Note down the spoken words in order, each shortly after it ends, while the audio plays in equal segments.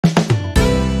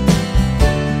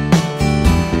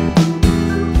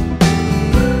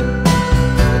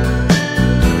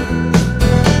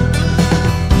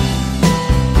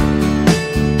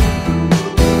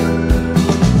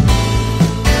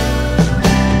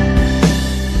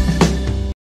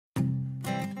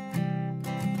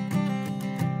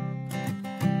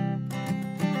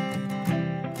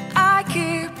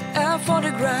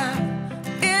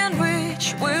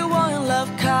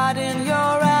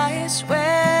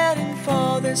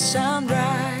the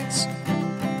sunrise.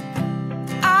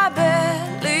 I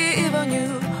barely even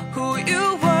knew who you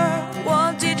were.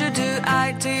 What did you do?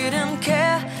 I didn't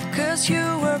care, 'cause you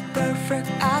were perfect,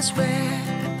 I swear.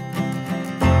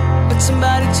 But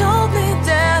somebody told me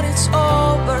that it's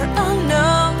over. I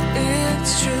know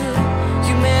it's true.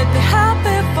 You made me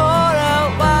happy for a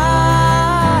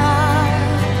while.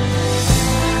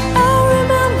 I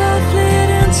remember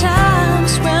fleeting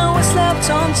times when we slept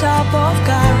on top of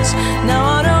cars. Now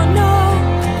I don't know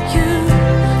you,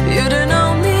 you don't know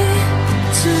me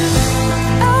too.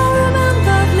 I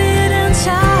remember fleeting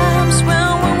times when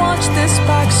we watched the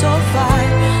sparks so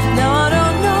fire. Now I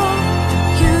don't know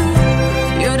you,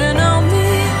 you don't know me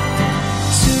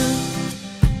too.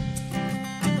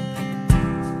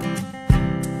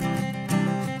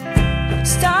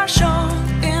 Stars shone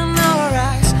in our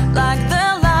eyes like the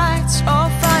lights of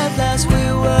fireflies. We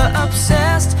were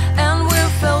obsessed and we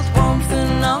felt warmth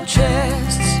in our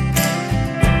chests.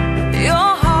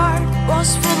 Your heart was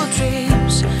full of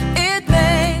dreams. It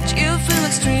made you feel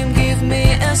extreme. Give me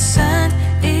a sign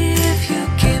if you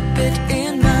keep it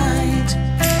in mind.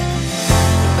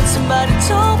 But somebody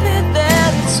told me that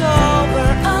it's over.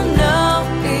 I know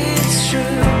it's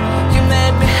true. You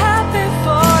made me happy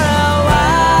for a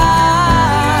while.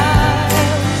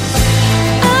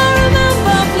 I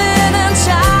remember fleeting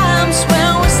times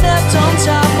when we slept on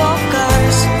top of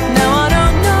cars. Now I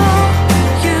don't know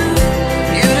you,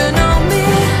 you don't know me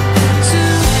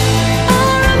too. I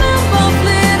remember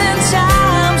fleeting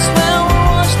times when we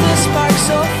watched the sparks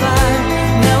so fire.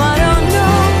 Now I don't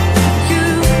know you,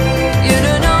 you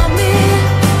don't know me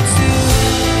too.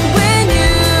 We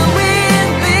knew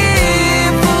we'd be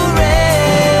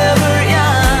forever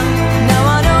young. Now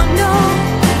I don't know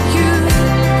you,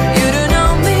 you don't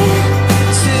know me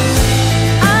too.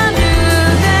 I knew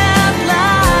that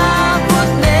love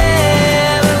would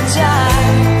never die.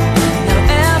 Now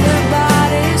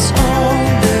everybody's on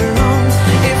their own.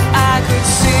 If I could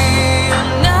see you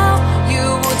now, you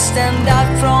would stand out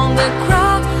from the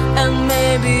crowd, and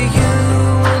maybe you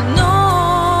would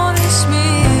notice me.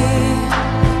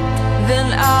 Then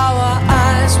our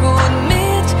eyes would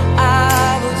meet.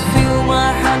 I would feel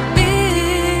my heart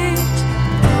beat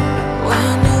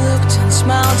when you looked and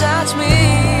smiled at me.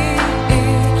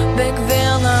 Back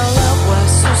then our love was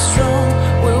so strong.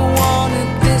 We wanted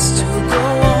this to go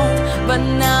on, but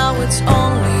now it's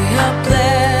only a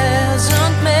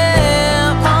pleasant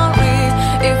memory.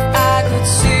 If I could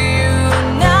see you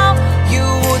now, you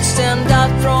would stand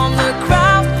out from the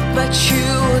crowd, but you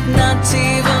would not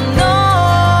even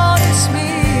notice me.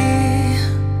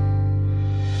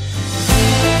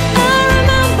 I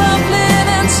remember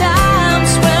fleeting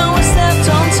times when we slept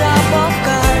on top of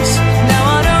cars. Now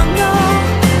I don't know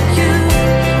you,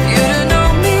 you don't know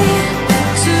me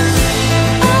too.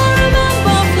 I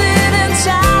remember fleeting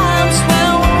times when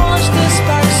we watched the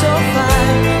sparks so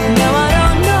fire. Now I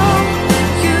don't know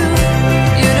you,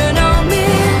 you don't know me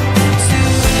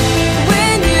too. We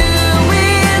knew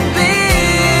we'd be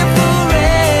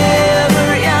forever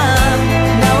young.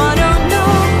 Now I don't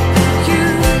know you,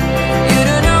 you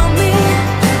don't know me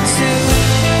too.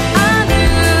 I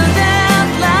knew that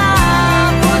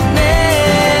love would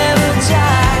never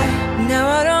die. Now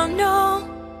I don't know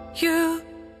you,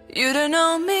 you don't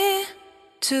know me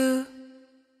too.